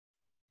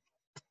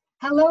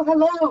Hello,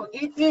 hello.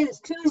 It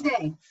is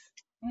Tuesday,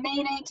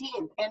 May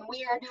 19th, and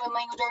we are doing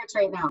language arts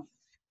right now.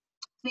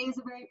 Today is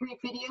a very brief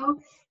video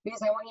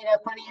because I want you to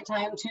have plenty of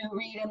time to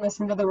read and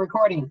listen to the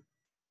recording.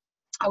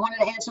 I wanted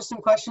to answer some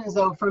questions,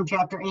 though, from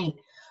Chapter 8.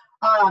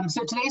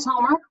 So today's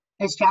homework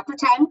is Chapter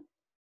 10,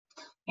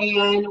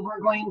 and we're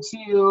going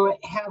to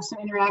have some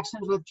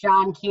interactions with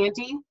John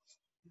Canty,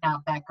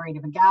 not that great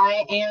of a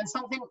guy, and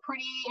something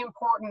pretty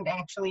important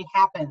actually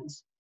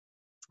happens.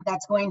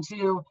 That's going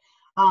to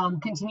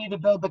continue to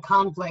build the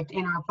conflict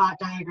in our plot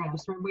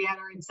diagrams. When we had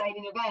our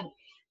inciting event,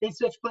 they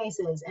switch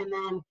places, and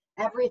then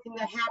everything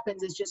that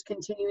happens is just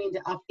continuing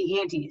to up the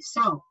ante.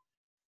 So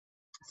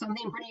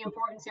something pretty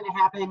important is going to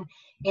happen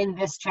in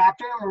this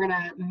chapter. We're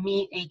going to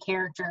meet a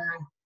character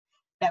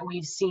that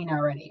we've seen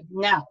already.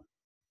 Now,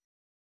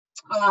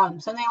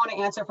 something I want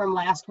to answer from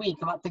last week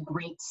about the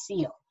Great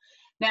Seal.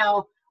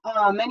 Now,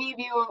 many of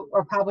you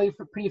are probably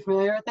pretty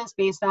familiar with this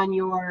based on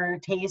your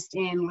taste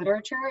in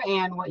literature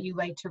and what you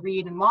like to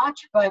read and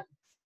watch, but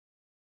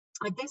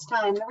at this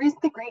time, the reason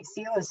the Great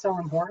Seal is so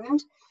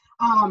important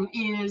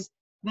is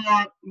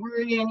that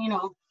we're in,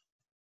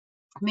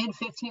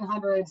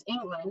 mid-1500s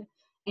England,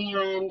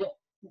 and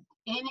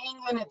in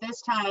England at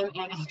this time,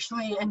 and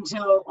actually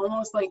until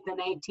almost like the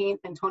 19th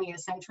and 20th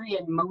century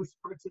in most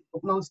parts of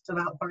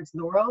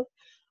the world,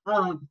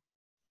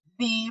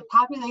 the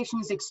population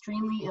is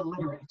extremely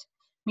illiterate,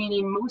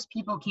 meaning most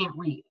people can't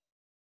read.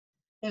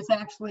 It's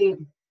actually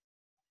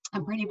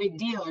a pretty big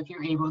deal if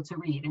you're able to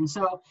read. And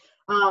so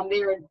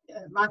there are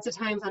lots of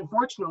times,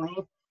 unfortunately,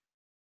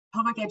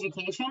 public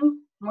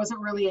education wasn't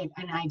really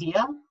an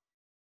idea.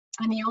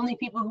 And the only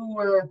people who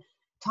were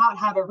taught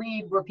how to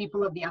read were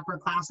people of the upper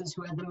classes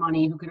who had the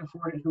money, who could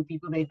afford it, who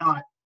people they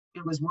thought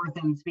it was worth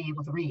them to be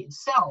able to read.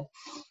 So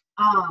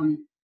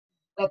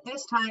at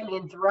this time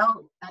and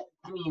throughout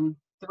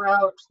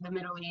the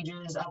Middle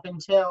Ages up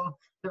until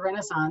the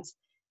Renaissance,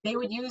 they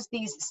would use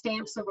these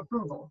stamps of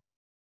approval.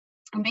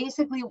 And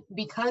basically,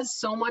 because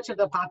so much of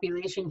the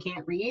population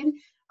can't read,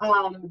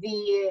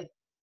 the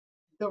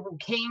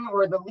king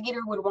or the leader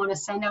would want to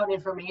send out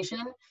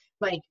information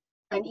like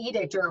an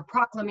edict or a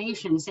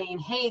proclamation saying,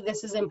 hey,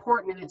 this is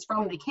important and it's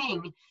from the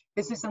king.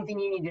 This is something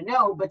you need to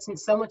know. But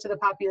since so much of the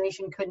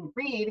population couldn't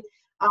read,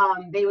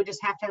 they would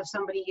just have to have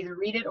somebody either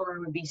read it or it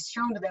would be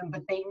shown to them.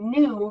 But they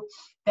knew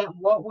that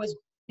what was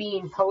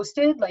being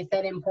posted, like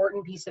that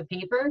important piece of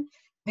paper,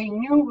 they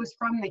knew it was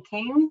from the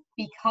king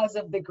because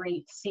of the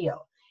Great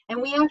Seal. And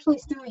we actually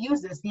still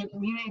use this. The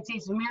United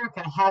States of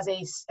America has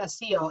a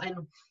seal,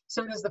 and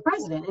so does the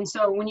president. And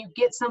so when you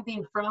get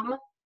something from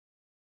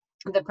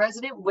the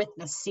president with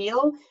the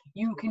seal,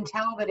 you can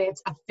tell that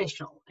it's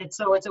official. It's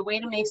a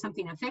way to make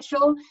something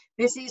official.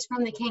 This is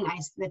from the king. I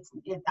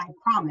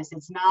promise.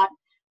 It's not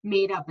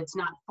made up. It's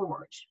not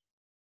forged.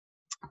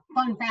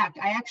 Fun fact,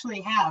 I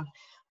actually have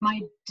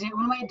one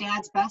of my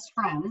dad's best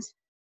friends,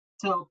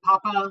 so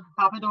Papa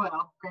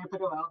Doyle, Grandpa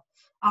Doyle,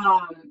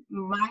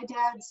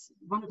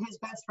 one of his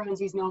best friends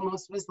he's known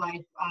most of his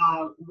life,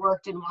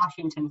 worked in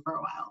Washington for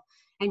a while.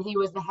 And he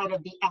was the head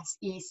of the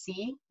SEC,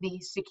 the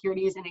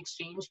Securities and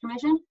Exchange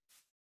Commission.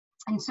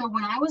 And so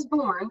when I was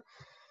born,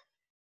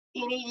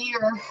 in a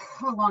year,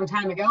 a long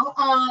time ago,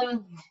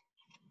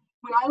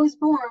 when I was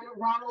born,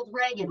 Ronald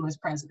Reagan was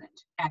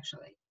president,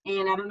 actually.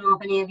 And I don't know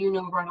if any of you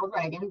know Ronald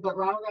Reagan, but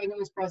Ronald Reagan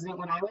was president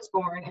when I was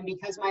born. And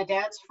because my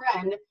dad's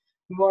friend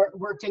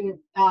worked in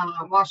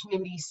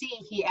Washington, D.C.,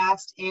 he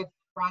asked if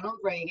Ronald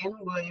Reagan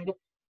would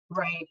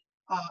write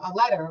a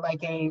letter,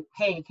 like a,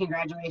 hey,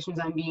 congratulations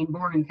on being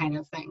born kind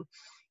of thing.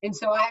 And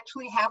so I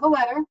actually have a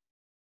letter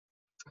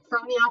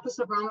from the office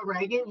of Ronald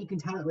Reagan. You can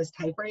tell it was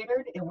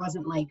typewritered. It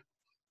wasn't like,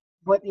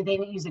 they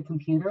didn't use a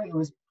computer. It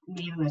was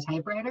made on a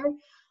typewriter.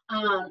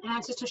 And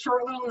it's just a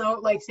short little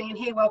note like saying,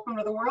 hey, welcome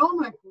to the world.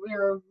 Like,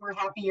 we're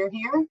happy you're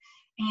here.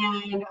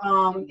 And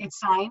it's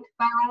signed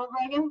by Ronald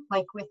Reagan,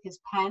 like with his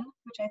pen,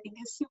 which I think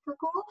is super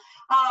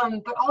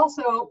cool. But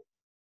also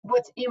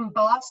what's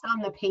embossed on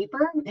the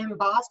paper,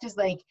 embossed is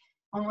like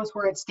almost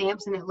where it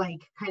stamps and it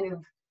like kind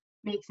of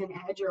makes an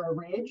edge or a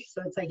ridge.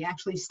 So it's like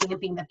actually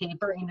stamping the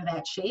paper into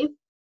that shape,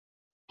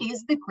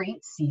 is the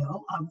Great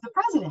Seal of the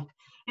president.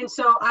 And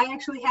so I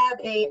actually have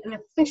an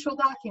official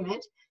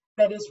document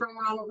that is from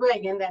Ronald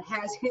Reagan that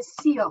has his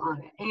seal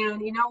on it.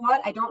 And you know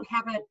what? I don't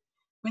have it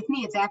with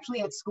me. It's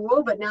actually at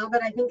school, but now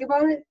that I think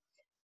about it,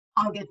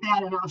 I'll get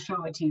that and I'll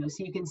show it to you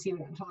so you can see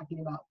what I'm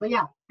talking about. But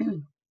yeah,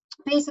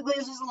 basically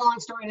this is a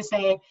long story to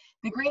say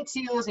the Great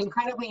Seal is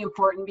incredibly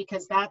important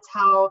because that's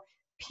how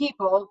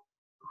people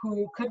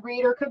who could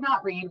read or could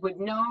not read would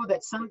know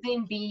that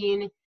something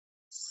being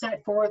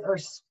set forth or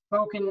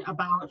spoken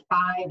about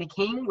by the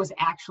king was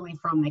actually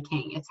from the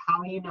king. It's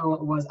how you know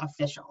it was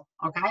official,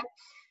 okay?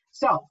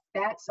 So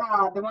that's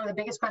one of the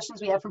biggest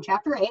questions we have from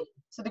Chapter 8.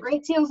 So the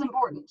Great Seal is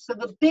important. So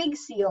the big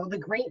seal, the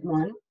great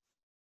one,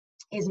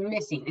 is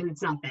missing, and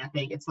it's not that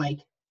big. It's like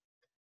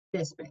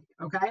this big,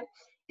 okay?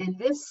 And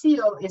this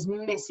seal is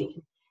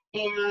missing.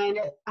 And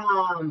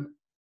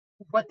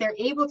what they're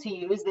able to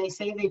use, they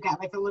say they've got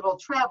like a little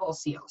travel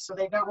seal. So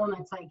they've got one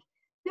that's like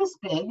this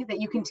big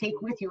that you can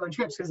take with you on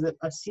trips, because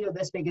a seal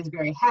this big is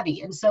very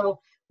heavy. And so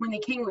when the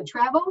king would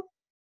travel,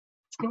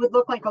 it would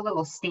look like a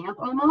little stamp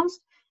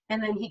almost,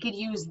 and then he could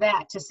use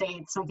that to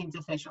say something's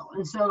official.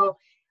 And so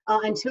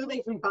until they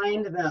can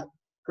find the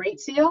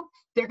Great Seal,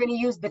 they're going to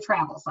use the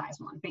travel size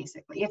one,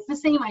 basically. It's the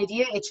same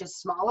idea, it's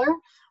just smaller,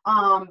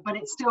 but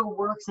it still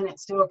works and it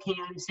still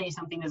can say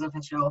something is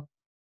official.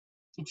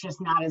 It's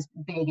just not as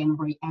big and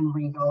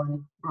regal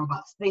and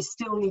robust. They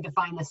still need to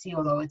find the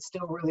seal, though. It's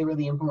still really,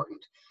 really important.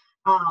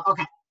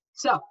 Okay,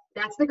 so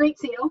that's the Great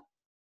Seal,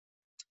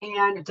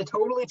 and it's a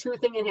totally true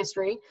thing in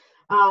history.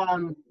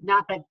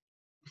 Not that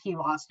he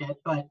lost it,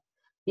 but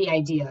the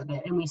idea of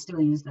it, and we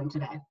still use them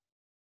today.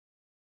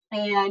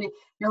 And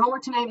your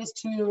homework tonight is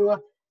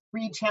to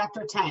read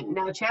chapter 10.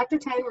 Now, chapter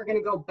 10, we're going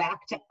to go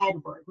back to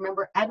Edward.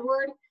 Remember,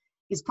 Edward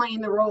is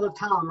playing the role of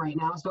Tom right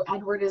now. So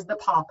Edward is the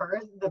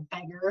pauper, the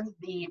beggar,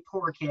 the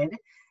poor kid.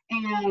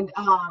 And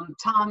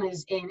Tom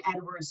is in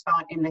Edward's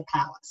spot in the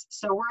palace.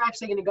 So we're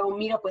actually going to go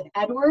meet up with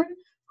Edward,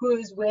 who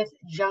is with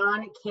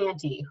John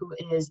Canty, who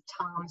is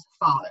Tom's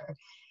father.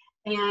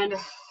 And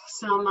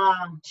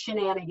some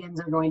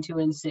shenanigans are going to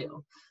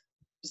ensue.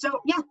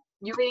 So yeah,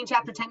 you're reading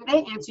chapter 10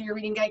 today. Answer your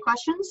reading guide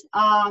questions.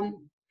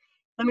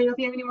 Let me know if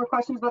you have any more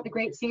questions about the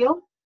Great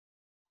Seal.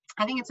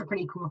 I think it's a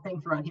pretty cool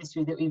thing throughout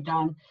history that we've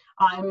done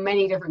in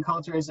many different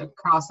cultures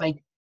across,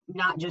 like,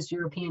 not just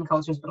European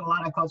cultures, but a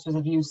lot of cultures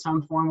have used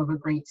some form of a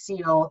Great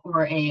Seal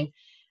or a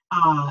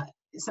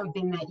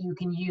something that you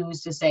can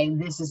use to say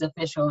this is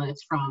official and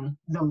it's from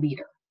the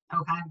leader.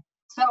 Okay,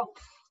 so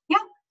yeah,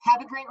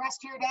 have a great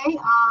rest of your day.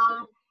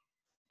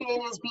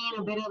 Finn is being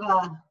a bit of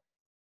a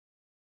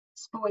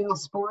spoil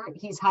sport.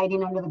 He's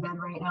hiding under the bed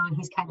right now, and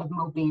he's kind of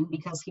moping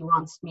because he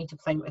wants me to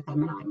play with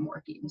him and I'm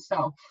working.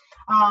 So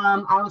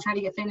I will try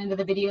to get Finn into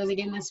the videos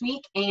again this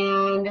week,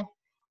 and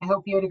I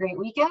hope you had a great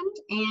weekend,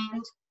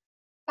 and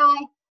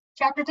bye.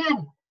 Chapter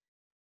 10.